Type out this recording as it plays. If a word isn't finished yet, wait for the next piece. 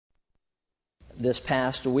this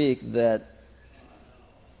past week that,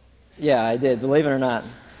 yeah, I did, believe it or not.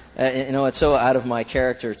 It's so out of my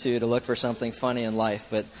character, too, to look for something funny in life.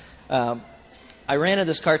 But I ran into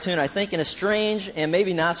this cartoon, I think in a strange and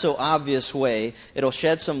maybe not so obvious way. It'll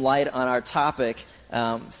shed some light on our topic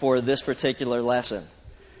for this particular lesson.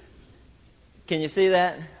 Can you see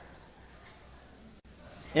that?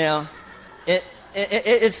 You know,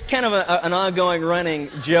 it's kind of an ongoing running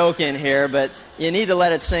joke in here, but you need to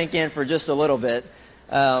let it sink in for just a little bit.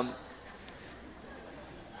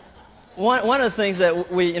 One of the things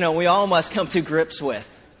that we all must come to grips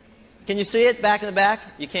with. Can you see it back in the back?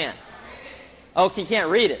 You can't. Oh, you can't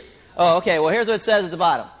read it. Oh, okay. Well, here's what it says at the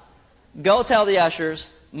bottom. Go tell the ushers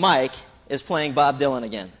Mike is playing Bob Dylan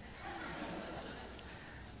again.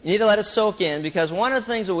 You need to let it soak in, because one of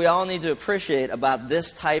the things that we all need to appreciate about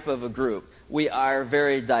this type of a group, we are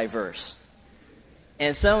very diverse.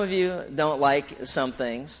 And some of you don't like some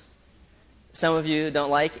things. Some of you don't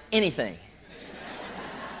like anything.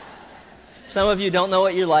 Some of you don't know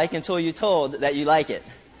what you like until you're told that you like it.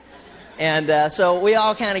 And so we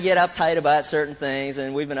all kind of get uptight about certain things,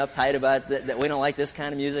 and we've been uptight about that we don't like this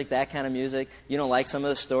kind of music, that kind of music. You don't like some of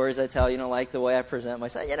the stories I tell. You don't like the way I present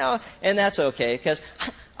myself. And that's okay, because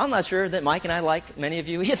I'm not sure that Mike and I like many of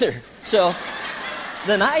you either. So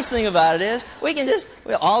the nice thing about it is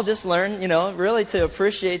we all just learn, really to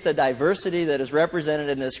appreciate the diversity that is represented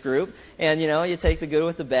in this group. And, you take the good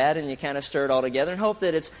with the bad and you kind of stir it all together and hope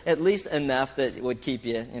that it's at least enough that it would keep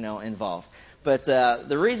you, involved. But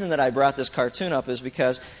the reason that I brought this cartoon up is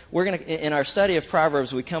because in our study of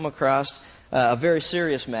Proverbs, we come across a very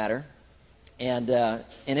serious matter. And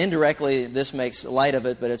indirectly, this makes light of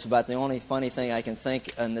it, but it's about the only funny thing I can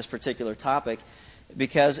think on this particular topic,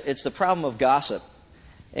 because it's the problem of gossip.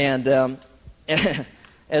 And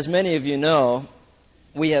as many of you know,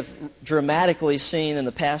 we have dramatically seen in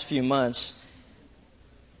the past few months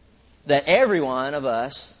that every one of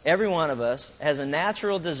us has a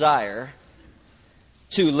natural desire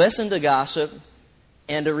to listen to gossip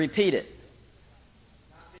and to repeat it.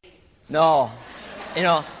 No.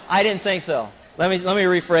 I didn't think so. Let me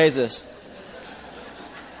rephrase this.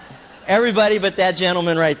 Everybody but that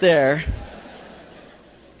gentleman right there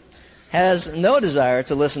has no desire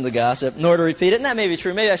to listen to gossip nor to repeat it. And that may be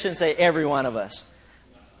true. Maybe I shouldn't say every one of us.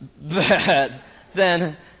 But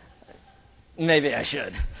then maybe I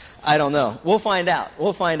should. I don't know. We'll find out.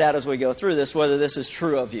 We'll find out as we go through this whether this is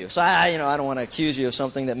true of you. So I don't want to accuse you of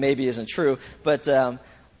something that maybe isn't true, but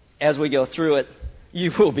as we go through it,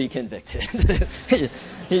 you will be convicted.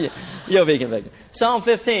 You'll be convicted. Psalm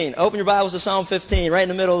 15. Open your Bibles to Psalm 15, right in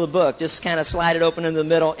the middle of the book. Just kind of slide it open in the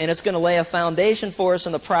middle, and it's going to lay a foundation for us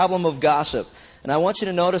on the problem of gossip. And I want you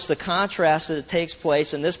to notice the contrast that takes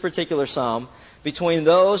place in this particular psalm between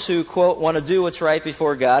those who, quote, want to do what's right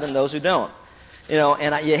before God and those who don't.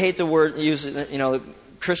 You hate the word, use,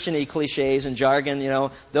 Christian-y cliches and jargon,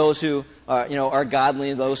 those who are godly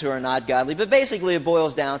and those who are not godly. But basically it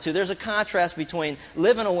boils down to there's a contrast between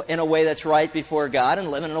living in a way that's right before God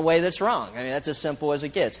and living in a way that's wrong. I mean, that's as simple as it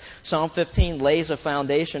gets. Psalm 15 lays a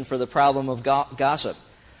foundation for the problem of gossip.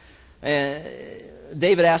 And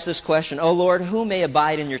David asked this question, "O Lord, who may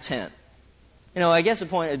abide in your tent?" I guess the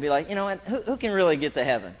point would be like, who can really get to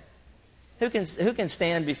heaven? Who can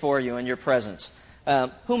stand before you in your presence?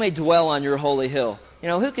 Who may dwell on your holy hill?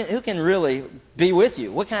 Who can really be with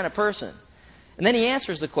you? What kind of person? And then he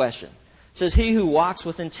answers the question. It says, "He who walks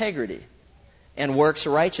with integrity and works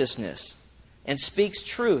righteousness and speaks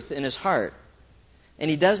truth in his heart, and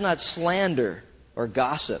he does not slander or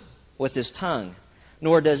gossip with his tongue,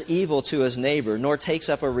 nor does evil to his neighbor, nor takes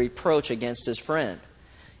up a reproach against his friend,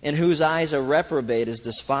 in whose eyes a reprobate is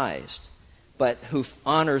despised, but who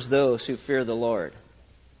honors those who fear the Lord.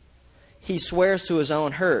 He swears to his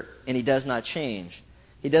own hurt, and he does not change.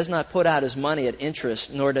 He does not put out his money at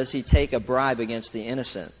interest, nor does he take a bribe against the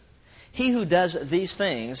innocent. He who does these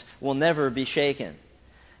things will never be shaken."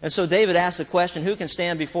 And so David asks the question, who can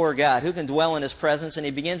stand before God? Who can dwell in his presence? And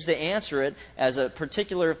he begins to answer it as a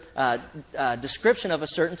particular description of a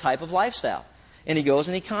certain type of lifestyle. And he goes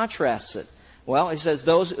and he contrasts it. Well, he says,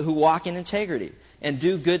 those who walk in integrity and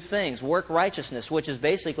do good things, work righteousness, which is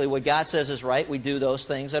basically what God says is right. We do those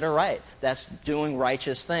things that are right. That's doing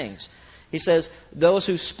righteous things. He says, those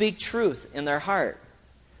who speak truth in their heart.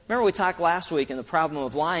 Remember we talked last week in the problem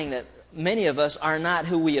of lying that many of us are not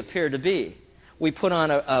who we appear to be. We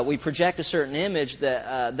project a certain image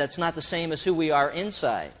that's not the same as who we are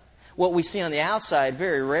inside. What we see on the outside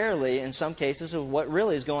very rarely, in some cases, is what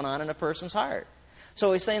really is going on in a person's heart.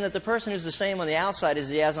 So he's saying that the person who's the same on the outside as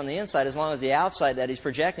he has on the inside, as long as the outside that he's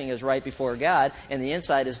projecting is right before God and the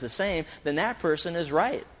inside is the same, then that person is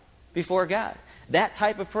right before God. That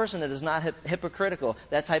type of person that is not hypocritical,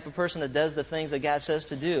 that type of person that does the things that God says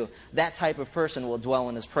to do, that type of person will dwell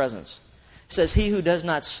in His presence. It says, he who does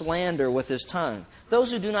not slander with his tongue,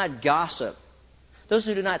 those who do not gossip, those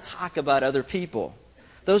who do not talk about other people,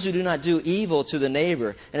 those who do not do evil to the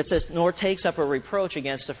neighbor. And it says, nor takes up a reproach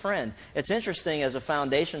against a friend. It's interesting, as a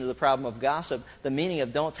foundation to the problem of gossip, the meaning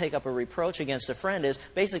of don't take up a reproach against a friend is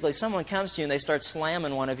basically someone comes to you and they start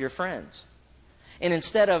slamming one of your friends. And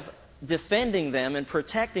instead of defending them and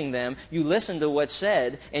protecting them, you listen to what's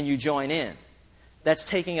said and you join in. That's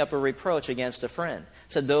taking up a reproach against a friend.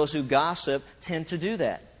 So those who gossip tend to do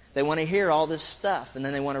that. They want to hear all this stuff, and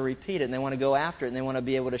then they want to repeat it, and they want to go after it, and they want to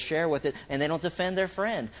be able to share with it, and they don't defend their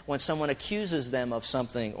friend when someone accuses them of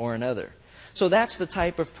something or another. So that's the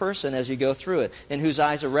type of person as you go through it, in whose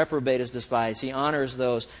eyes a reprobate is despised. He honors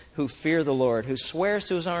those who fear the Lord, who swears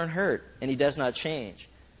to his own hurt, and he does not change.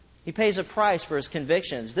 He pays a price for his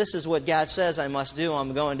convictions. This is what God says I must do.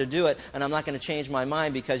 I'm going to do it, and I'm not going to change my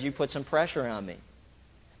mind because you put some pressure on me.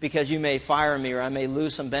 Because you may fire me or I may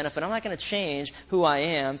lose some benefit. I'm not going to change who I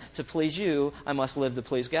am to please you. I must live to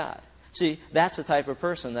please God. See, that's the type of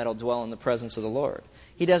person that will dwell in the presence of the Lord.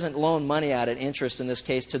 He doesn't loan money out at interest, in this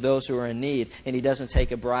case, to those who are in need, and he doesn't take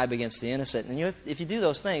a bribe against the innocent. And if you do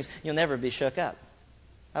those things, you'll never be shook up.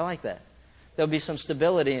 I like that. There'll be some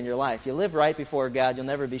stability in your life. You live right before God, you'll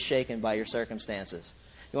never be shaken by your circumstances.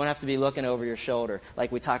 You won't have to be looking over your shoulder.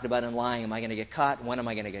 Like we talked about in lying, am I going to get caught? When am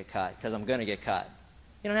I going to get caught? Because I'm going to get caught.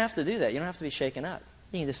 You don't have to do that. You don't have to be shaken up.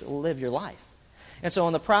 You can just live your life. And so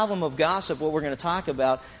on the problem of gossip, what we're going to talk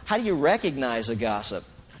about, how do you recognize a gossip?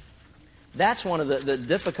 That's one of the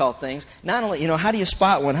difficult things. Not only, how do you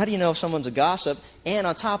spot one? How do you know if someone's a gossip? And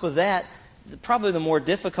on top of that, probably the more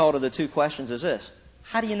difficult of the two questions is this.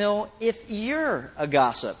 How do you know if you're a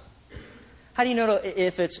gossip? How do you know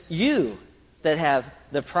if it's you that have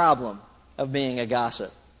the problem of being a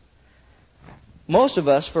gossip? Most of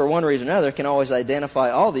us, for one reason or another, can always identify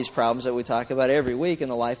all these problems that we talk about every week in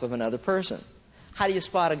the life of another person. How do you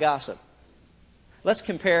spot a gossip? Let's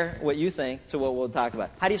compare what you think to what we'll talk about.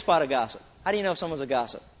 How do you spot a gossip? How do you know if someone's a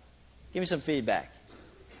gossip? Give me some feedback.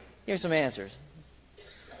 Give me some answers.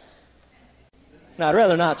 No, I'd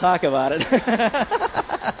rather not talk about it.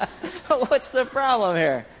 What's the problem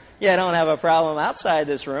here? Yeah, I don't have a problem outside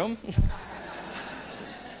this room.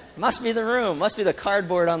 Must be the room. Must be the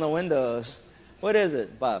cardboard on the windows. What is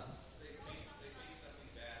it, Bob?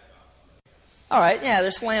 All right, yeah, they're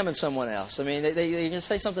slamming someone else. I mean, they just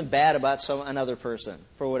say something bad about another person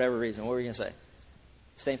for whatever reason. What were you going to say?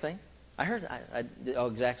 Same thing? I heard,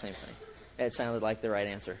 exact same thing. It sounded like the right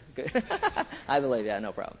answer. Good. I believe, yeah,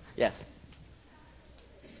 no problem. Yes.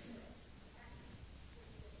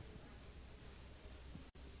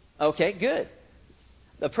 Okay, good.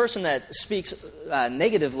 The person that speaks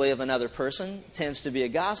negatively of another person tends to be a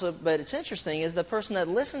gossip, but it's interesting is the person that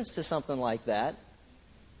listens to something like that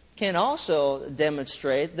can also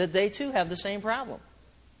demonstrate that they too have the same problem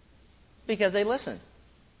because they listen.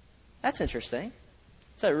 That's interesting.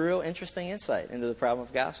 It's a real interesting insight into the problem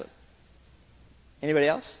of gossip. Anybody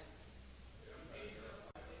else?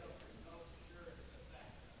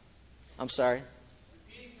 I'm sorry.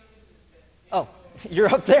 Oh,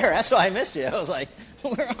 you're up there. That's why I missed you. I was like,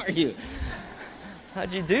 where are you?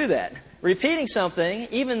 How'd you do that? Repeating something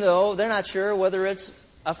even though they're not sure whether it's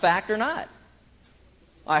a fact or not.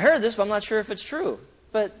 I heard this, but I'm not sure if it's true.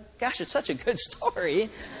 But, gosh, it's such a good story.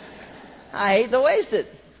 I hate to waste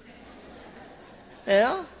it.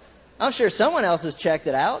 I'm sure someone else has checked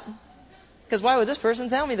it out. Because why would this person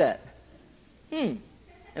tell me that? And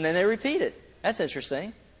then they repeat it. That's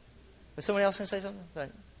interesting. Was someone else going to say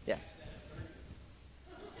something? Yeah.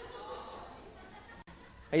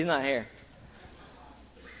 He's not here.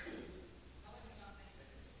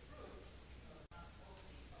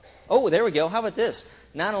 Oh, there we go. How about this?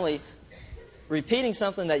 Not only repeating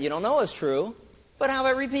something that you don't know is true, but how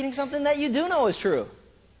about repeating something that you do know is true?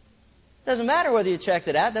 Doesn't matter whether you checked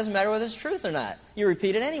it out. Doesn't matter whether it's truth or not. You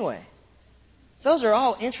repeat it anyway. Those are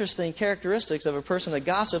all interesting characteristics of a person that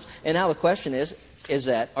gossips. And now the question is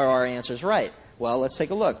are our answers right? Well, let's take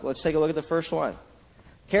a look. Let's take a look at the first one.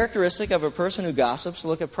 Characteristic of a person who gossips.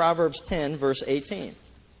 Look at Proverbs 10, verse 18.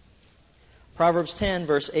 Proverbs 10,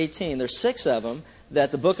 verse 18. There's 6 of them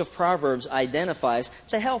that the book of Proverbs identifies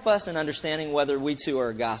to help us in understanding whether we too are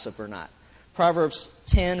a gossip or not. Proverbs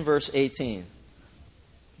 10, verse 18.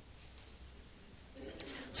 It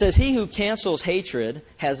says, he who cancels hatred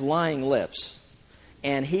has lying lips,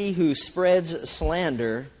 and he who spreads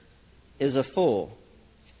slander is a fool.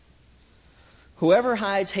 Whoever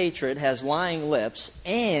hides hatred has lying lips,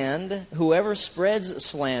 and whoever spreads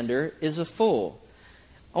slander is a fool.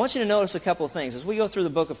 I want you to notice a couple of things. As we go through the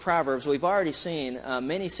book of Proverbs, we've already seen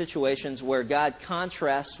many situations where God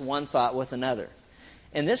contrasts one thought with another.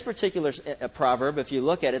 In this particular proverb, if you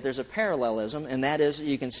look at it, there's a parallelism, and that is,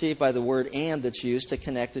 you can see it by the word "and" that's used to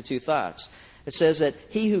connect the two thoughts. It says that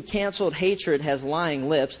he who canceled hatred has lying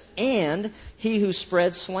lips, and he who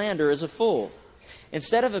spreads slander is a fool.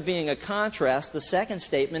 Instead of it being a contrast, the second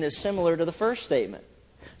statement is similar to the first statement.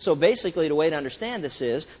 So basically, the way to understand this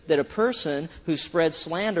is that a person who spreads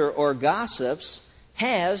slander or gossips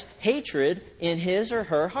has hatred in his or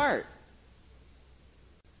her heart.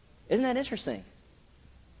 Isn't that interesting?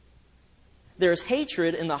 There's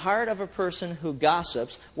hatred in the heart of a person who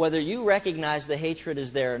gossips. Whether you recognize the hatred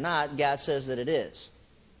is there or not, God says that it is.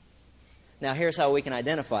 Now, here's how we can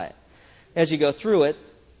identify it. As you go through it,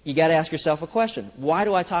 you got to ask yourself a question. Why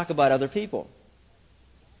do I talk about other people?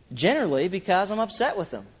 Generally, because I'm upset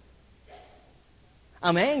with them.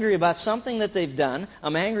 I'm angry about something that they've done.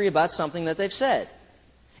 I'm angry about something that they've said.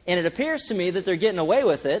 And it appears to me that they're getting away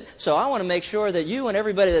with it, so I want to make sure that you and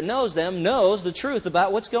everybody that knows them knows the truth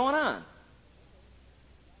about what's going on.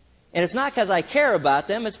 And it's not because I care about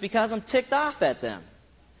them, it's because I'm ticked off at them.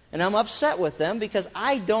 And I'm upset with them because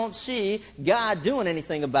I don't see God doing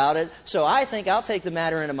anything about it, so I think I'll take the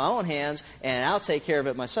matter into my own hands and I'll take care of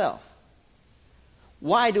it myself.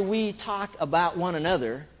 Why do we talk about one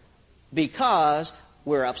another? Because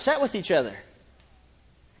we're upset with each other.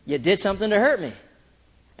 You did something to hurt me,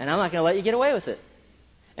 and I'm not going to let you get away with it.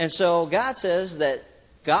 And so God says that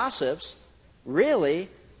gossips really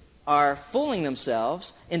are fooling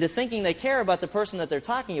themselves into thinking they care about the person that they're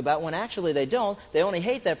talking about when actually they don't. They only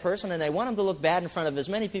hate that person and they want him to look bad in front of as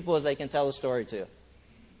many people as they can tell the story to.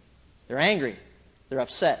 They're angry. They're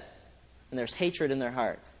upset. And there's hatred in their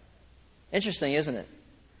heart. Interesting, isn't it?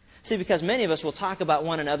 See, because many of us will talk about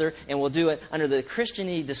one another and we'll do it under the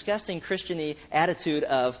Christian-y, disgusting Christian-y attitude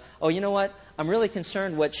of, oh, you know what? I'm really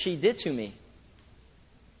concerned what she did to me.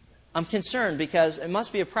 I'm concerned because it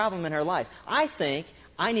must be a problem in her life. I think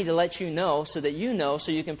I need to let you know so that you know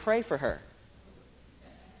so you can pray for her.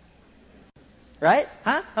 Right?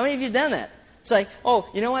 Huh? How many of you have done that? It's like, oh,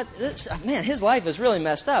 you know what? Man, his life is really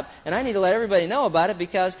messed up. And I need to let everybody know about it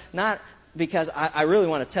because I really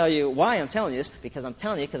want to tell you why I'm telling you this. Because I'm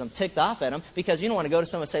telling you because I'm ticked off at them. Because you don't want to go to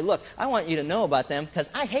someone and say, look, I want you to know about them because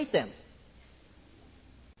I hate them.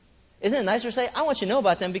 Isn't it nicer to say, I want you to know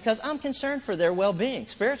about them because I'm concerned for their well-being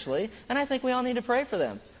spiritually, and I think we all need to pray for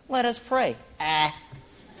them. Let us pray.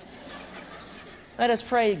 Let us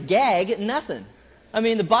pray. Gag nothing. I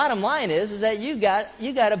mean, the bottom line is that you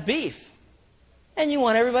got a beef, and you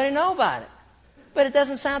want everybody to know about it. But it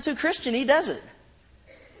doesn't sound too Christian-y, does it?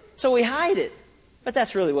 So we hide it. But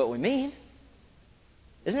that's really what we mean.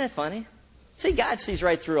 Isn't that funny? See, God sees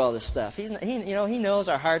right through all this stuff. He knows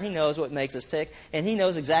our heart. He knows what makes us tick. And He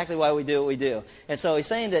knows exactly why we do what we do. And so He's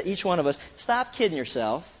saying to each one of us, stop kidding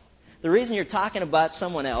yourself. The reason you're talking about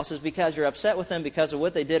someone else is because you're upset with them because of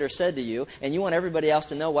what they did or said to you, and you want everybody else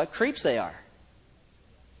to know what creeps they are.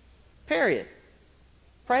 Period.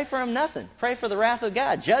 Pray for them nothing. Pray for the wrath of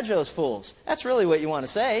God. Judge those fools. That's really what you want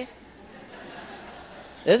to say.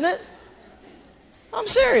 Isn't it? I'm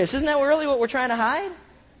serious. Isn't that really what we're trying to hide?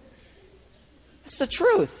 It's the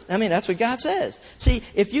truth. I mean, that's what God says. See,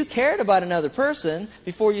 if you cared about another person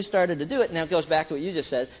before you started to do it, now it goes back to what you just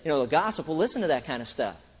said, the gossip will listen to that kind of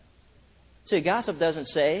stuff. See, gossip doesn't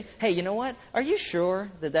say, hey, you know what? Are you sure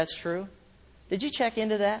that that's true? Did you check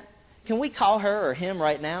into that? Can we call her or him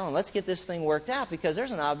right now and let's get this thing worked out because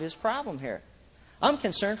there's an obvious problem here. I'm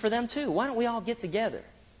concerned for them too. Why don't we all get together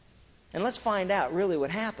and let's find out really what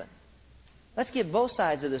happened? Let's get both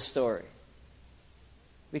sides of this story.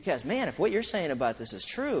 Because, man, if what you're saying about this is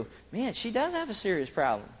true, man, she does have a serious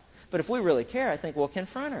problem. But if we really care, I think we'll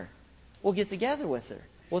confront her. We'll get together with her.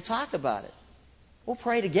 We'll talk about it. We'll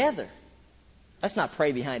pray together. Let's not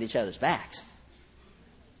pray behind each other's backs.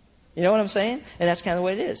 You know what I'm saying? And that's kind of the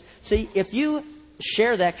way it is. See, if you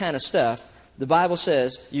share that kind of stuff, the Bible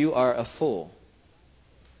says you are a fool.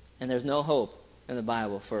 And there's no hope in the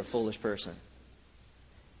Bible for a foolish person.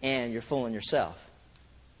 And you're fooling yourself.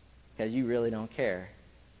 Because you really don't care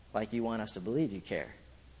like you want us to believe you care.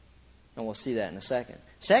 And we'll see that in a second.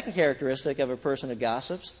 Second characteristic of a person who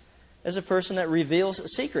gossips is a person that reveals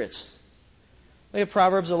secrets. Look at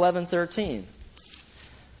Proverbs 11:13.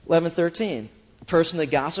 11:13. A person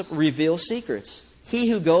that gossips reveals secrets. He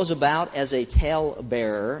who goes about as a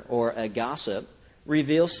talebearer or a gossip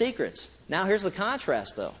reveals secrets. Now here's the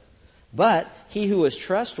contrast though. But he who is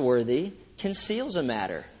trustworthy conceals a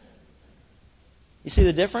matter. You see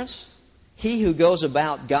the difference? He who goes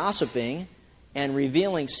about gossiping and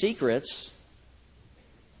revealing secrets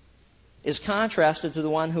is contrasted to the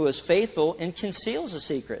one who is faithful and conceals a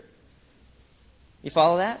secret. You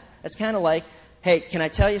follow that? It's kind of like, hey, can I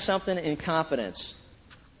tell you something in confidence?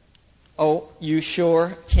 Oh, you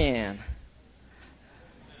sure can.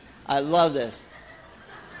 I love this.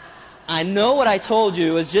 I know what I told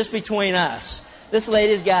you is just between us. This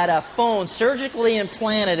lady's got a phone surgically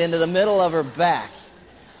implanted into the middle of her back.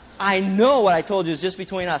 I know what I told you is just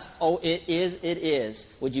between us. Oh, it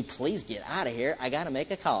is. Would you please get out of here? I got to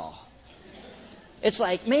make a call. It's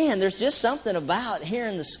like, man, there's just something about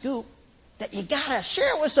hearing the scoop that you got to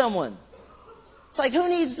share it with someone. It's like, who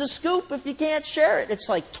needs the scoop if you can't share it? It's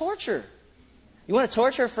like torture. You want to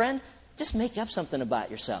torture a friend? Just make up something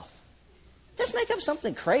about yourself. Just make up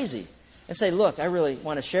something crazy and say, look, I really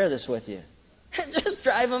want to share this with you. Just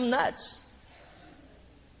drive them nuts.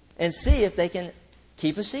 And see if they can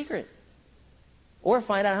keep a secret. Or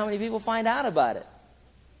find out how many people find out about it.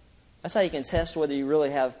 That's how you can test whether you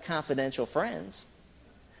really have confidential friends.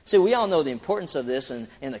 See, we all know the importance of this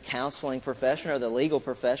in the counseling profession or the legal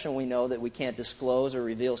profession. We know that we can't disclose or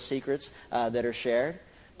reveal secrets that are shared.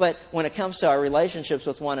 But when it comes to our relationships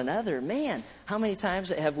with one another, man, how many times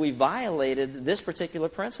have we violated this particular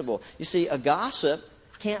principle? You see, a gossip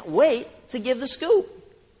can't wait to give the scoop.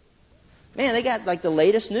 Man, they got like the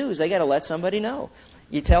latest news. They got to let somebody know.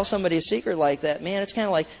 You tell somebody a secret like that, man, it's kind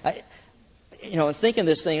of like, in thinking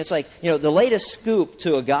this thing, it's like, the latest scoop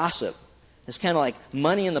to a gossip is kind of like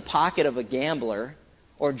money in the pocket of a gambler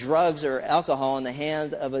or drugs or alcohol in the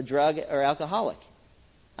hand of a drug or alcoholic.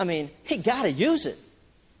 I mean, he got to use it.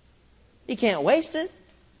 He can't waste it.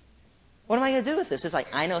 What am I going to do with this? It's like,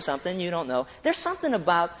 I know something you don't know. There's something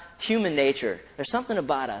about human nature. There's something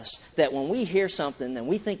about us that when we hear something and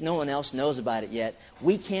we think no one else knows about it yet,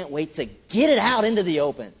 we can't wait to get it out into the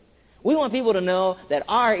open. We want people to know that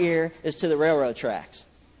our ear is to the railroad tracks.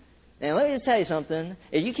 And let me just tell you something.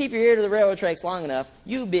 If you keep your ear to the railroad tracks long enough,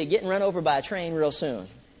 you'll be getting run over by a train real soon.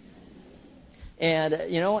 And,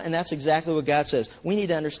 and that's exactly what God says. We need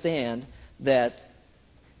to understand that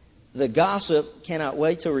the gossip cannot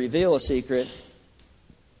wait to reveal a secret,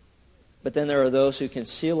 but then there are those who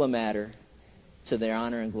conceal a matter to their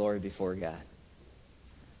honor and glory before God.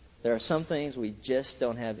 There are some things we just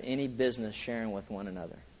don't have any business sharing with one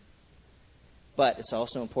another. But it's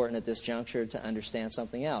also important at this juncture to understand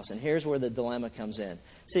something else. And here's where the dilemma comes in.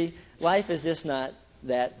 See, life is just not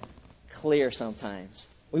that clear sometimes.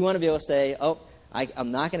 We want to be able to say,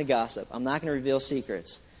 I'm not going to gossip. I'm not going to reveal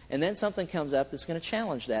secrets. And then something comes up that's going to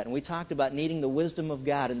challenge that. And we talked about needing the wisdom of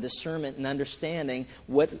God and discernment and understanding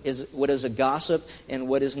what is a gossip and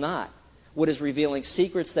what is not. What is revealing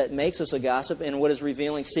secrets that makes us a gossip and what is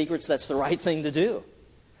revealing secrets that's the right thing to do.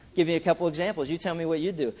 Give you a couple examples. You tell me what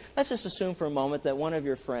you do. Let's just assume for a moment that one of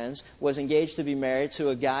your friends was engaged to be married to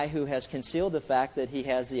a guy who has concealed the fact that he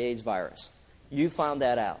has the AIDS virus. You found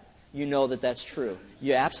that out. You know that that's true.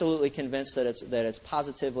 You're absolutely convinced that it's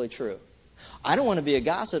positively true. I don't want to be a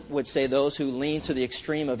gossip, would say those who lean to the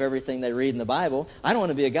extreme of everything they read in the Bible. I don't want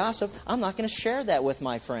to be a gossip. I'm not going to share that with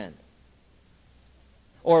my friend.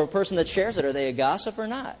 Or a person that shares it, are they a gossip or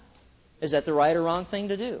not? Is that the right or wrong thing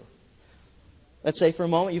to do? Let's say for a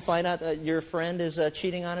moment you find out that your friend is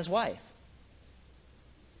cheating on his wife.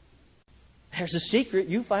 There's a secret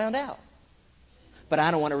you found out. But I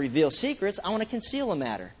don't want to reveal secrets. I want to conceal a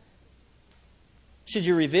matter. Should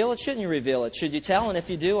you reveal it? Shouldn't you reveal it? Should you tell? And if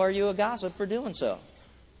you do, are you a gossip for doing so?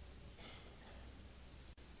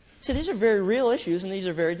 See, these are very real issues, and these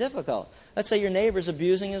are very difficult. Let's say your neighbor's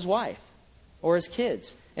abusing his wife or his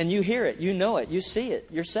kids, and you hear it, you know it, you see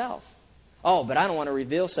it yourself. Oh, but I don't want to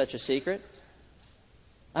reveal such a secret.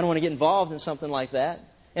 I don't want to get involved in something like that.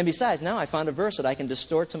 And besides, now I found a verse that I can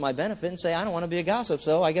distort to my benefit and say, I don't want to be a gossip,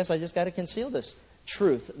 so I guess I just got to conceal this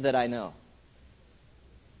truth that I know.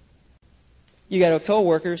 You got a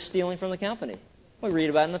coworker stealing from the company. We read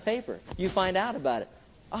about it in the paper. You find out about it.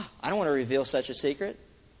 I don't want to reveal such a secret.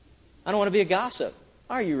 I don't want to be a gossip.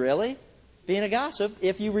 Are you really being a gossip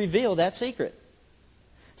if you reveal that secret?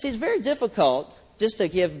 See, it's very difficult just to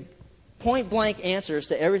give point-blank answers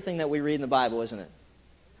to everything that we read in the Bible, isn't it?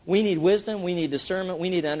 We need wisdom, we need discernment, we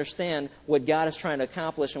need to understand what God is trying to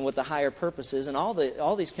accomplish and what the higher purpose is and all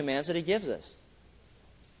these commands that He gives us.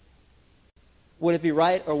 Would it be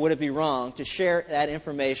right or would it be wrong to share that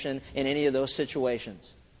information in any of those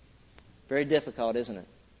situations? Very difficult, isn't it?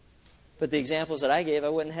 But the examples that I gave, I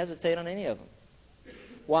wouldn't hesitate on any of them.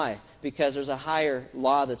 Why? Because there's a higher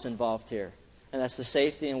law that's involved here. And that's the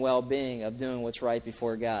safety and well-being of doing what's right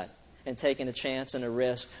before God. And taking a chance and a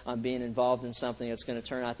risk on being involved in something that's going to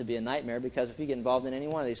turn out to be a nightmare, because if you get involved in any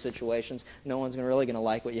one of these situations, no one's really going to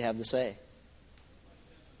like what you have to say.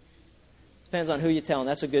 Depends on who you tell, and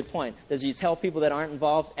that's a good point. Does you tell people that aren't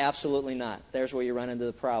involved? Absolutely not. There's where you run into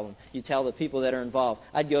the problem. You tell the people that are involved.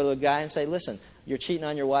 I'd go to a guy and say, listen, you're cheating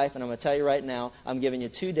on your wife, and I'm going to tell you right now, I'm giving you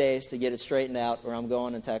 2 days to get it straightened out, or I'm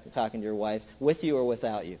going and talking to your wife, with you or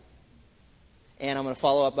without you. And I'm going to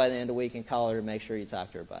follow up by the end of the week and call her to make sure you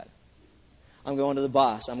talk to her about it. I'm going to the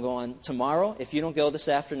boss. I'm going tomorrow. If you don't go this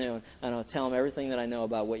afternoon, I'm going to tell him everything that I know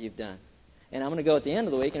about what you've done. And I'm going to go at the end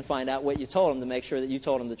of the week and find out what you told him to make sure that you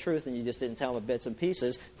told him the truth and you just didn't tell him bits and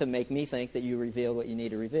pieces to make me think that you revealed what you need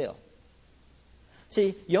to reveal.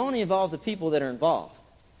 See, you only involve the people that are involved.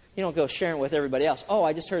 You don't go sharing with everybody else. Oh,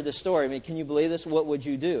 I just heard this story. I mean, can you believe this? What would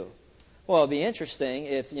you do? Well, it'd be interesting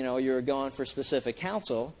if, you were going for specific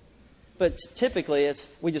counsel. But typically,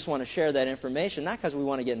 we just want to share that information, not because we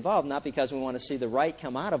want to get involved, not because we want to see the right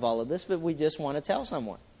come out of all of this, but we just want to tell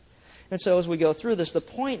someone. And so as we go through this, the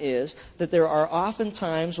point is that there are often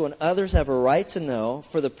times when others have a right to know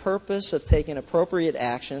for the purpose of taking appropriate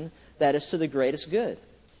action that is to the greatest good.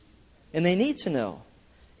 And they need to know.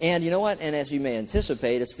 And you know what? And as you may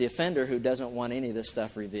anticipate, it's the offender who doesn't want any of this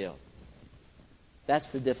stuff revealed. That's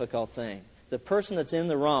the difficult thing. The person that's in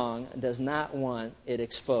the wrong does not want it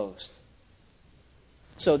exposed.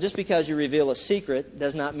 So just because you reveal a secret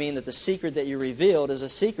does not mean that the secret that you revealed is a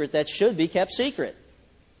secret that should be kept secret.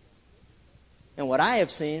 And what I have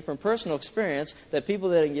seen from personal experience, that people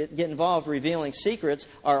that get involved revealing secrets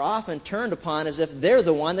are often turned upon as if they're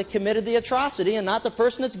the one that committed the atrocity and not the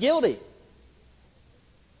person that's guilty.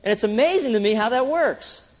 And it's amazing to me how that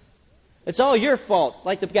works. It's all your fault,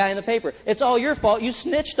 like the guy in the paper. It's all your fault. You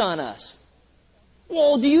snitched on us.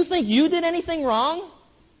 Well, do you think you did anything wrong?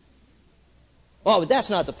 Well, but that's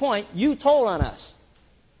not the point. You told on us.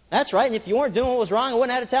 That's right. And if you weren't doing what was wrong, I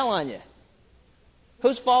wouldn't have to tell on you.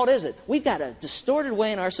 Whose fault is it? We've got a distorted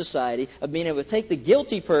way in our society of being able to take the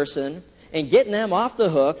guilty person and getting them off the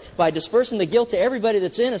hook by dispersing the guilt to everybody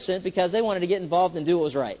that's innocent because they wanted to get involved and do what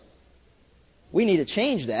was right. We need to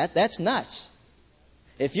change that. That's nuts.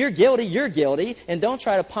 If you're guilty, you're guilty, and don't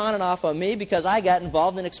try to pawn it off on me because I got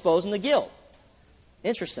involved in exposing the guilt.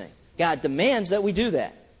 Interesting. God demands that we do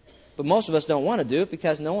that. But most of us don't want to do it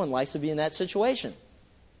because no one likes to be in that situation.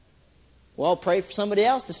 Well, pray for somebody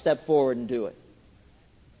else to step forward and do it.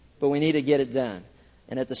 But we need to get it done.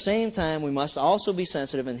 And at the same time, we must also be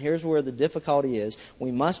sensitive, and here's where the difficulty is.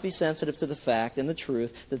 We must be sensitive to the fact and the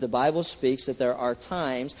truth that the Bible speaks that there are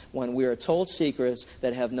times when we are told secrets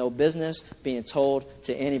that have no business being told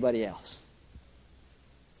to anybody else.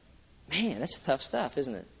 Man, that's tough stuff,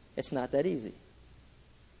 isn't it? It's not that easy.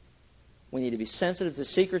 We need to be sensitive to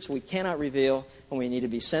secrets we cannot reveal, and we need to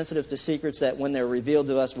be sensitive to secrets that when they're revealed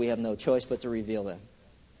to us, we have no choice but to reveal them.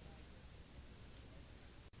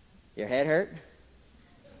 Your head hurt?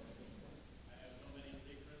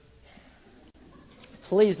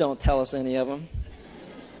 Please don't tell us any of them.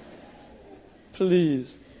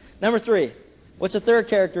 Please. Number 3. What's the third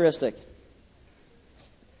characteristic?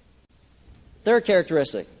 Third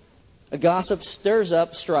characteristic. A gossip stirs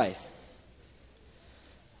up strife.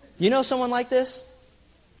 You know someone like this?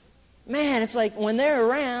 Man, it's like when they're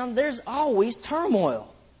around, there's always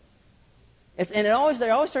turmoil. They always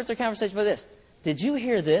start their conversation with this. Did you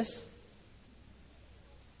hear this?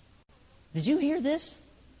 Did you hear this?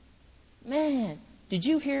 Man, did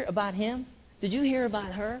you hear about him? Did you hear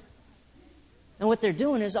about her? And what they're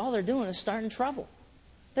doing is, all they're doing is starting trouble.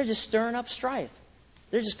 They're just stirring up strife.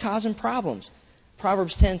 They're just causing problems.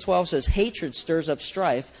 Proverbs 10:12 says, hatred stirs up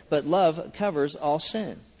strife, but love covers all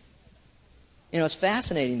sin. You know, it's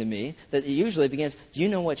fascinating to me that it usually begins, do you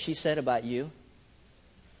know what she said about you?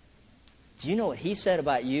 Do you know what he said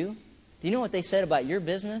about you? Do you know what they said about your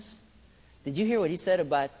business? Did you hear what he said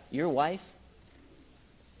about your wife?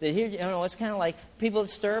 It's kind of like people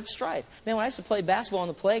stir up strife. Man, when I used to play basketball on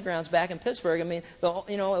the playgrounds back in Pittsburgh, it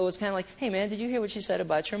was kind of like, hey, man, did you hear what she said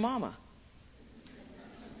about your mama?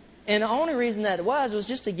 And the only reason that it was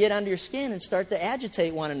just to get under your skin and start to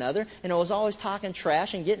agitate one another. And it was always talking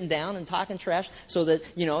trash and getting down and talking trash so that,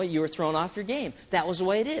 you were thrown off your game. That was the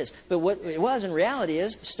way it is. But what it was in reality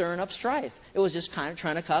is stirring up strife. It was just kind of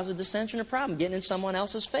trying to cause a dissension or problem, getting in someone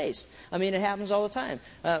else's face. I mean, it happens all the time.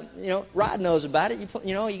 Rod knows about it.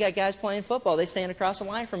 You got guys playing football. They stand across the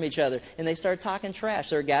line from each other and they start talking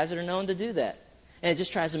trash. There are guys that are known to do that. And it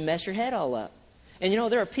just tries to mess your head all up. And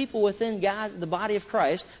there are people within God, the body of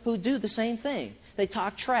Christ, who do the same thing. They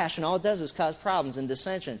talk trash, and all it does is cause problems and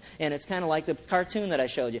dissension. And it's kind of like the cartoon that I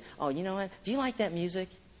showed you. Oh, you know what? Do you like that music?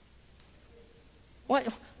 What?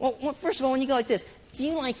 Well, first of all, when you go like this, do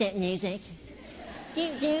you like that music? Do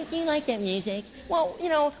you like that music? Well,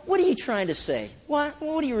 what are you trying to say? What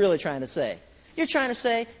are you really trying to say? You're trying to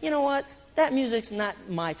say, you know what? That music's not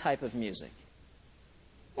my type of music.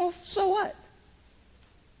 Well, so what?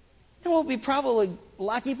 And we'll be probably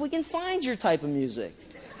lucky if we can find your type of music.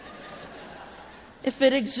 If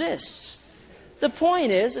it exists. The point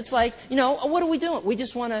is, it's like, what are we doing? We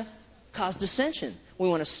just want to cause dissension. We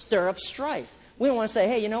want to stir up strife. We don't want to say,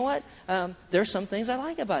 hey, you know what? There's some things I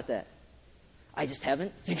like about that. I just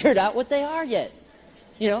haven't figured out what they are yet.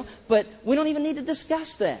 But we don't even need to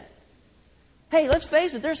discuss that. Hey, let's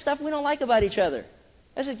face it, there's stuff we don't like about each other.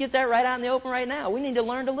 Let's just get that right out in the open right now. We need to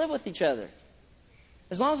learn to live with each other.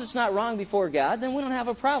 As long as it's not wrong before God, then we don't have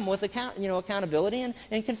a problem with accountability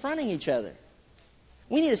and confronting each other.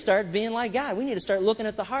 We need to start being like God. We need to start looking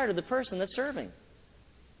at the heart of the person that's serving.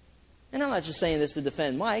 And I'm not just saying this to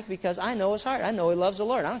defend Mike, because I know his heart. I know he loves the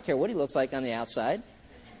Lord. I don't care what he looks like on the outside.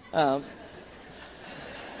 No,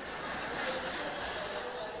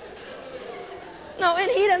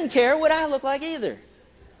 and he doesn't care what I look like either.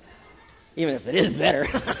 Even if it is better.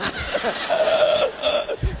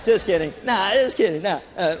 Just kidding. Nah, just kidding. Nah.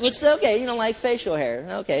 But still, okay, you don't like facial hair.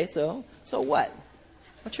 Okay, so what?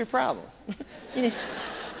 What's your problem? You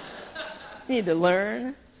need to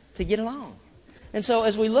learn to get along. And so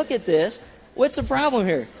as we look at this, what's the problem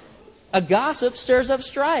here? A gossip stirs up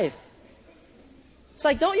strife. It's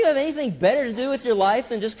like, don't you have anything better to do with your life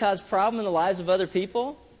than just cause problem in the lives of other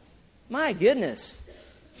people? My goodness.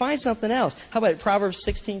 Find something else. How about Proverbs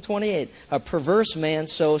 16:28? A perverse man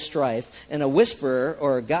sows strife, and a whisperer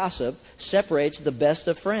or a gossip separates the best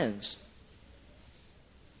of friends.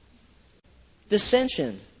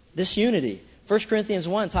 Dissension, disunity. 1 Corinthians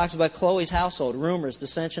 1 talks about Chloe's household. Rumors,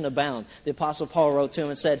 dissension abound. The Apostle Paul wrote to him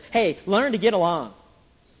and said, hey, learn to get along.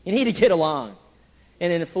 You need to get along.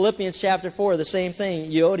 And in Philippians chapter 4, the same thing,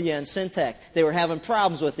 Euodia and Syntyche, they were having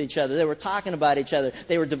problems with each other. They were talking about each other.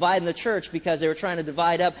 They were dividing the church because they were trying to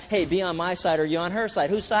divide up, hey, be on my side or you on her side.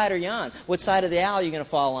 Whose side are you on? What side of the aisle are you going to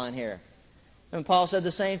fall on here? And Paul said the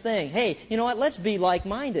same thing. Hey, you know what? Let's be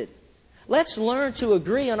like-minded. Let's learn to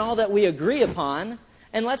agree on all that we agree upon,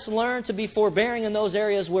 and let's learn to be forbearing in those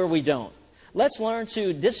areas where we don't. Let's learn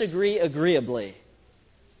to disagree agreeably.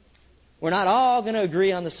 We're not all going to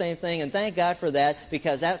agree on the same thing, and thank God for that,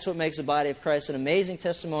 because that's what makes the body of Christ an amazing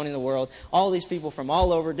testimony in the world. All these people from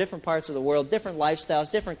all over, different parts of the world, different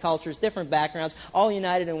lifestyles, different cultures, different backgrounds, all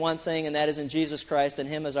united in one thing, and that is in Jesus Christ and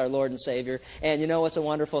Him as our Lord and Savior. And you know what's a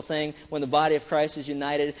wonderful thing? When the body of Christ is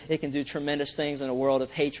united, it can do tremendous things in a world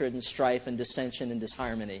of hatred and strife and dissension and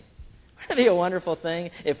disharmony. Wouldn't it be a wonderful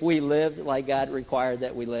thing if we lived like God required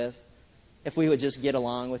that we live? If we would just get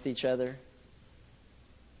along with each other?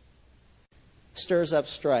 Stirs up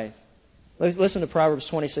strife. Listen to Proverbs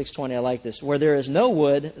 26:20. I like this. Where there is no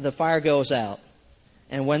wood, the fire goes out.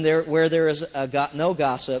 And where there is no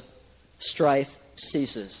gossip, strife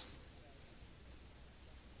ceases.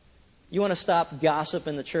 You want to stop gossip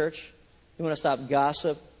in the church? You want to stop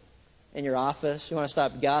gossip in your office? You want to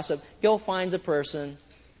stop gossip? Go find the person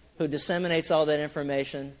who disseminates all that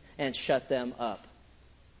information and shut them up.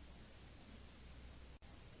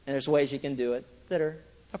 And there's ways you can do it that are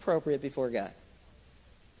appropriate before God.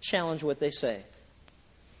 Challenge what they say.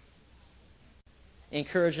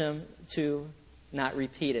 Encourage them to not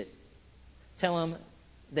repeat it. Tell them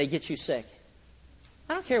they get you sick.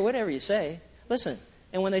 I don't care whatever you say. Listen,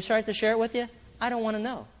 and when they start to share it with you, I don't want to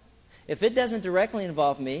know. If it doesn't directly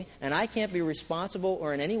involve me, and I can't be responsible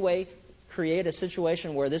or in any way create a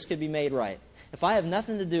situation where this could be made right, if I have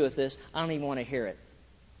nothing to do with this, I don't even want to hear it.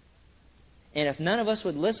 And if none of us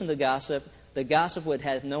would listen to gossip, the gossip would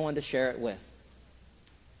have no one to share it with.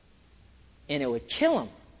 And it would kill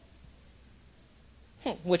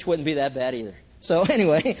them. Which wouldn't be that bad either. So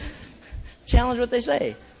anyway, challenge what they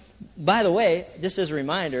say. By the way, just as a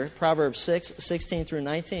reminder, Proverbs 6:16 through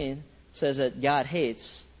 19 says that God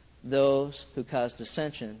hates those who cause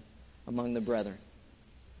dissension among the brethren.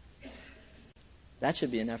 That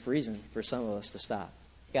should be enough reason for some of us to stop.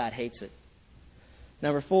 God hates it.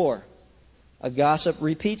 Number 4, a gossip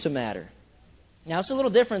repeats a matter. Now, it's a little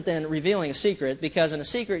different than revealing a secret, because in a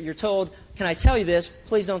secret you're told, can I tell you this?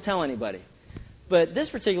 Please don't tell anybody. But this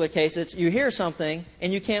particular case, it's you hear something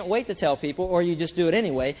and you can't wait to tell people, or you just do it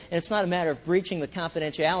anyway, and it's not a matter of breaching the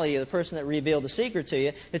confidentiality of the person that revealed the secret to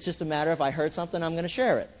you. It's just a matter of I heard something, I'm going to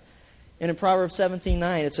share it. And in Proverbs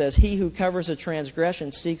 17:9 it says, he who covers a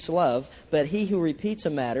transgression seeks love, but he who repeats a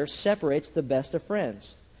matter separates the best of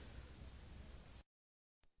friends.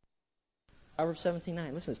 Proverbs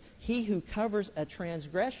 17:9. Listen to this. He who covers a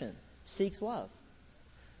transgression seeks love.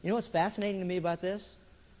 You know what's fascinating to me about this?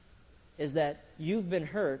 Is that you've been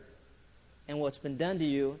hurt, and what's been done to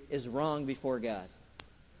you is wrong before God.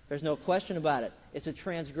 There's no question about it. It's a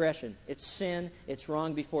transgression. It's sin. It's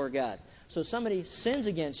wrong before God. So somebody sins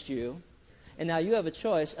against you, And now you have a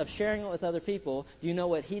choice of sharing it with other people. Do you know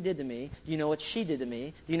what he did to me? Do you know what she did to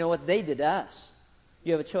me? Do you know what they did to us?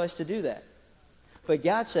 You have a choice to do that. But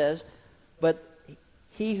God says, but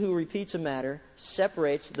he who repeats a matter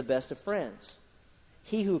separates the best of friends.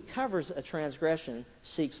 He who covers a transgression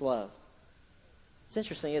seeks love. It's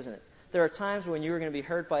interesting, isn't it? There are times when you are going to be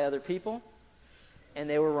hurt by other people, and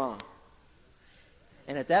they were wrong.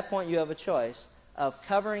 And at that point, you have a choice of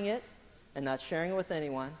covering it and not sharing it with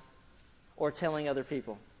anyone, or telling other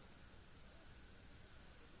people.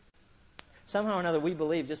 Somehow or another, we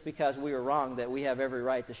believe just because we were wrong that we have every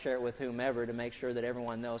right to share it with whomever to make sure that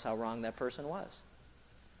everyone knows how wrong that person was.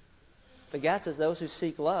 But God says those who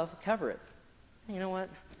seek love, cover it. You know what?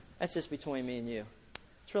 That's just between me and you.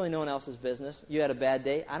 It's really no one else's business. You had a bad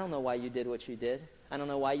day. I don't know why you did what you did. I don't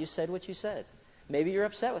know why you said what you said. Maybe you're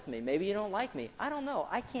upset with me. Maybe you don't like me. I don't know.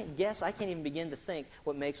 I can't guess. I can't even begin to think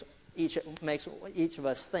what makes each of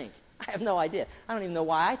us think. I have no idea. I don't even know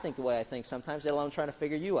why I think the way I think sometimes, let alone trying to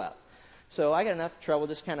figure you out. So I got enough trouble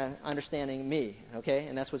just kind of understanding me, okay?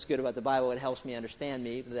 And that's what's good about the Bible. It helps me understand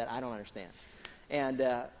me that I don't understand. And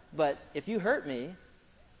but if you hurt me,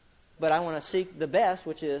 but I want to seek the best,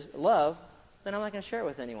 which is love, then I'm not going to share it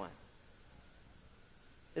with anyone.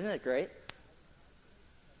 Isn't it great?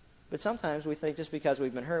 But sometimes we think just because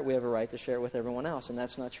we've been hurt, we have a right to share it with everyone else, and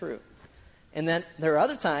that's not true. And then there are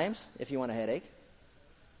other times, if you want a headache,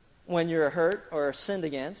 when you're hurt or sinned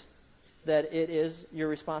against, that it is your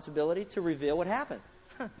responsibility to reveal what happened.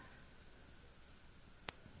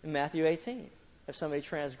 In Matthew 18, if somebody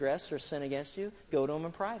transgressed or sinned against you, go to them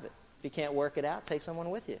in private. If you can't work it out, take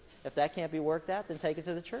someone with you. If that can't be worked out, then take it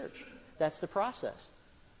to the church. That's the process.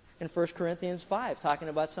 In 1 Corinthians 5, talking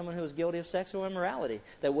about someone who was guilty of sexual immorality,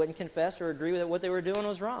 that wouldn't confess or agree with what they were doing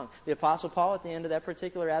was wrong. The Apostle Paul, at the end of that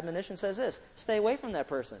particular admonition, says this: stay away from that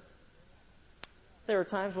person. There are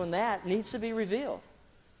times when that needs to be revealed.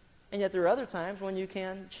 And yet there are other times when you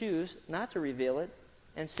can choose not to reveal it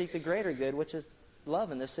and seek the greater good, which is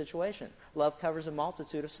love in this situation. Love covers a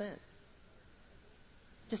multitude of sin.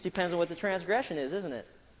 It just depends on what the transgression is, isn't it?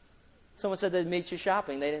 Someone said they'd meet you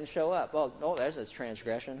shopping. They didn't show up. Well, oh, there's a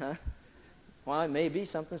transgression, huh? Well, it may be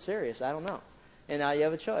something serious. I don't know. And now you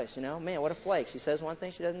have a choice, Man, what a flake. She says one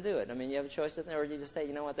thing, she doesn't do it. I mean, you have a choice, or you just say,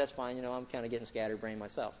 you know what, that's fine. I'm kind of getting scatterbrained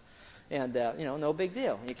myself. And, no big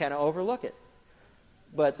deal. You kind of overlook it.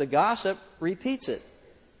 But the gossip repeats it.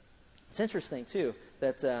 It's interesting, too,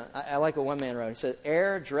 that I like what one man wrote. He said,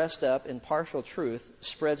 error dressed up in partial truth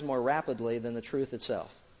spreads more rapidly than the truth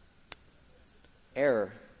itself.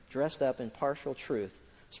 Error dressed up in partial truth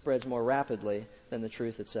spreads more rapidly than the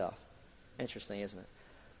truth itself. Interesting, isn't it?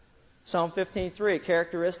 Psalm 15:3,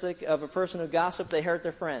 characteristic of a person who gossips, they hurt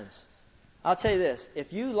their friends. I'll tell you this,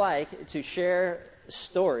 if you like to share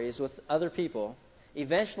stories with other people,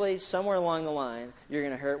 eventually, somewhere along the line, you're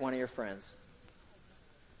going to hurt one of your friends.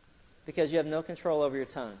 Because you have no control over your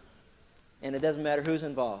tongue. And it doesn't matter who's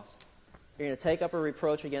involved. You're going to take up a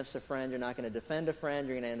reproach against a friend. You're not going to defend a friend.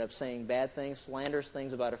 You're going to end up saying bad things, slanderous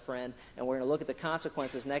things about a friend. And we're going to look at the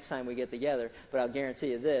consequences next time we get together. But I'll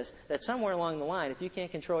guarantee you this, that somewhere along the line, if you can't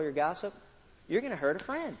control your gossip, you're going to hurt a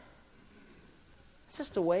friend. It's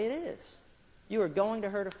just the way it is. You are going to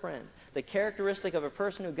hurt a friend. The characteristic of a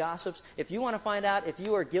person who gossips, if you want to find out if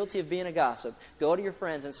you are guilty of being a gossip, go to your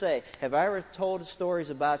friends and say, have I ever told stories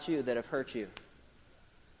about you that have hurt you?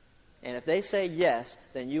 And if they say yes,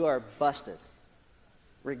 then you are busted.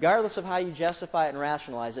 Regardless of how you justify it and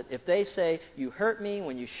rationalize it, if they say you hurt me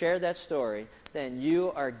when you shared that story, then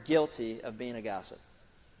you are guilty of being a gossip.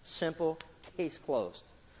 Simple, case closed.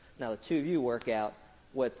 Now the two of you work out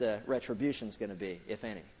what the retribution is going to be, if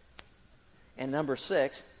any. And number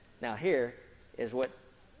 6, now here is what,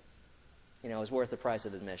 is worth the price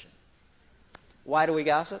of admission. Why do we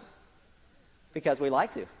gossip? Because we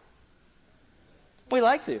like to. We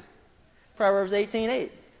like to. Proverbs 18:8.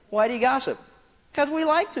 Why do you gossip? Because we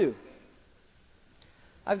like to.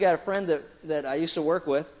 I've got a friend that I used to work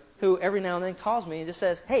with who every now and then calls me and just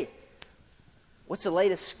says, hey, what's the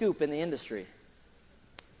latest scoop in the industry?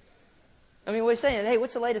 I mean, we're saying, hey,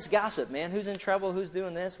 what's the latest gossip, man? Who's in trouble? Who's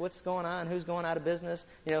doing this? What's going on? Who's going out of business?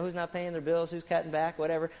 Who's not paying their bills? Who's cutting back?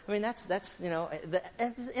 Whatever. I mean, that's that's the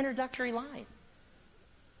introductory line.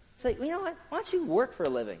 It's like, you know what? Why don't you work for a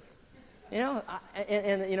living? And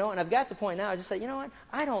I've got to the point now, I just say, you know what?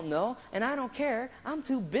 I don't know, and I don't care. I'm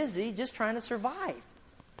too busy just trying to survive.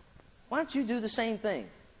 Why don't you do the same thing?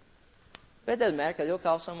 But it doesn't matter because he'll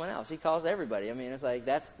call someone else. He calls everybody. I mean, it's like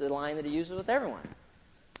that's the line that he uses with everyone.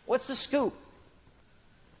 What's the scoop?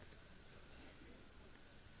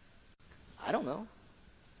 I don't know.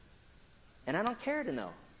 And I don't care to know.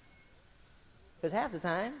 Because half the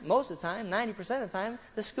time, most of the time, 90% of the time,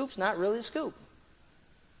 the scoop's not really a scoop.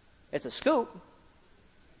 It's a scoop,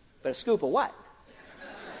 but a scoop of what?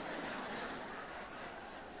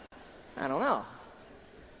 I don't know.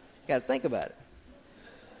 Got to think about it.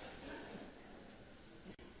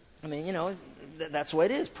 I mean, that's the way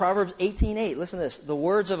it is. Proverbs 18:8. Listen to this. The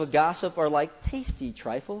words of a gossip are like tasty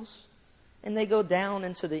trifles, and they go down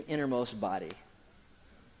into the innermost body.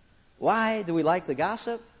 Why do we like the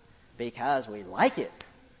gossip? Because we like it.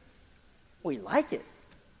 We like it.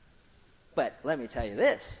 But let me tell you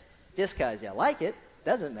this. Just because you like it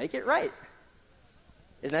doesn't make it right.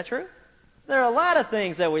 Isn't that true? There are a lot of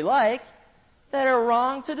things that we like that are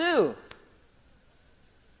wrong to do.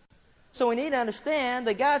 So we need to understand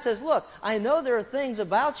that God says, look, I know there are things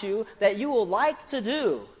about you that you will like to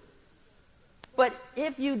do. But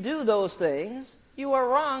if you do those things, you are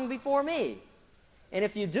wrong before me. And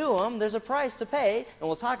if you do them, there's a price to pay. And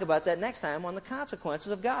we'll talk about that next time on the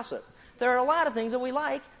consequences of gossip. There are a lot of things that we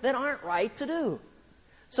like that aren't right to do.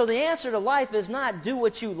 So the answer to life is not do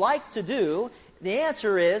what you like to do. The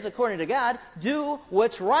answer is, according to God, do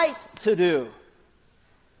what's right to do.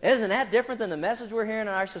 Isn't that different than the message we're hearing in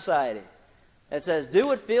our society? It says, do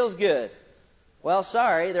what feels good. Well,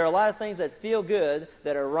 sorry, there are a lot of things that feel good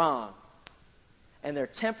that are wrong. And they're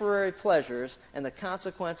temporary pleasures, and the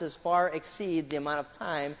consequences far exceed the amount of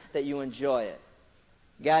time that you enjoy it.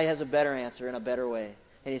 God has a better answer in a better way.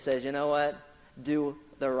 And he says, you know what? Do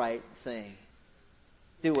the right thing.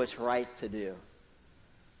 Do what's right to do.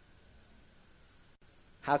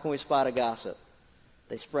 How can we spot a gossip?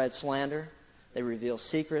 They spread slander. They reveal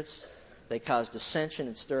secrets. They cause dissension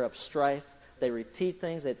and stir up strife. They repeat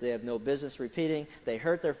things that they have no business repeating. They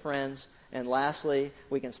hurt their friends. And lastly,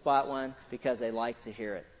 we can spot one because they like to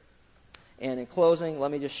hear it. And in closing, let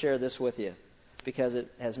me just share this with you because it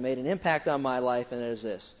has made an impact on my life, and it is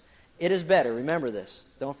this. It is better, remember this,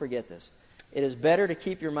 don't forget this. It is better to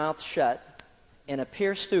keep your mouth shut and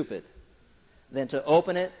appear stupid than to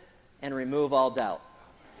open it and remove all doubt.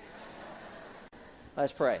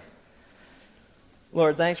 Let's pray.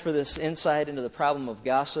 Lord, thanks for this insight into the problem of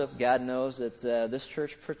gossip. God knows that this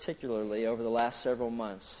church particularly over the last several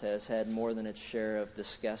months has had more than its share of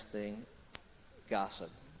disgusting gossip.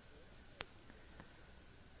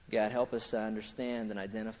 God, help us to understand and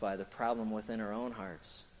identify the problem within our own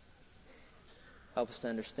hearts. Help us to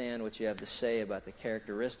understand what you have to say about the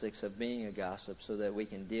characteristics of being a gossip so that we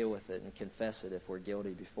can deal with it and confess it if we're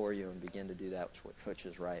guilty before you and begin to do that which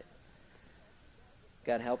is right.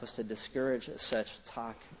 God, help us to discourage such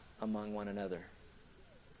talk among one another.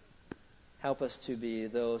 Help us to be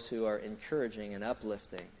those who are encouraging and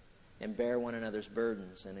uplifting and bear one another's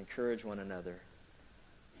burdens and encourage one another.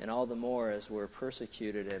 And all the more as we're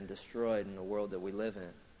persecuted and destroyed in the world that we live in.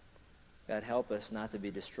 God, help us not to be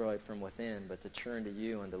destroyed from within, but to turn to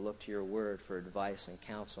you and to look to your word for advice and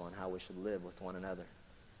counsel on how we should live with one another.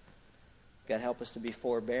 God, help us to be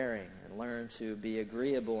forbearing and learn to be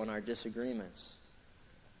agreeable in our disagreements.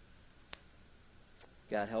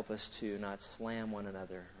 God, help us to not slam one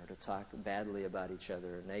another or to talk badly about each other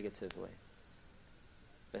or negatively.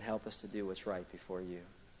 But help us to do what's right before you.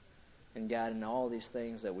 And God, in all these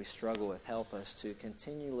things that we struggle with, help us to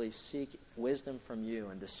continually seek wisdom from you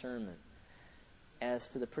and discernment as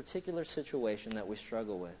to the particular situation that we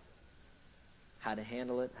struggle with. How to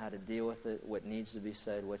handle it, how to deal with it, what needs to be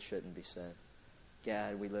said, what shouldn't be said.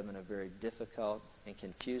 God, we live in a very difficult and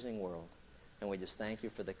confusing world. And we just thank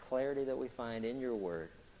you for the clarity that we find in your word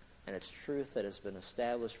and its truth that has been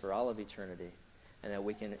established for all of eternity, and that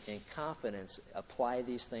we can, in confidence, apply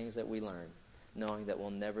these things that we learn, knowing that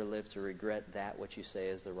we'll never live to regret that which you say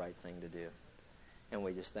is the right thing to do. And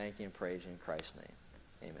we just thank you and praise you in Christ's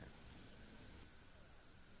name. Amen.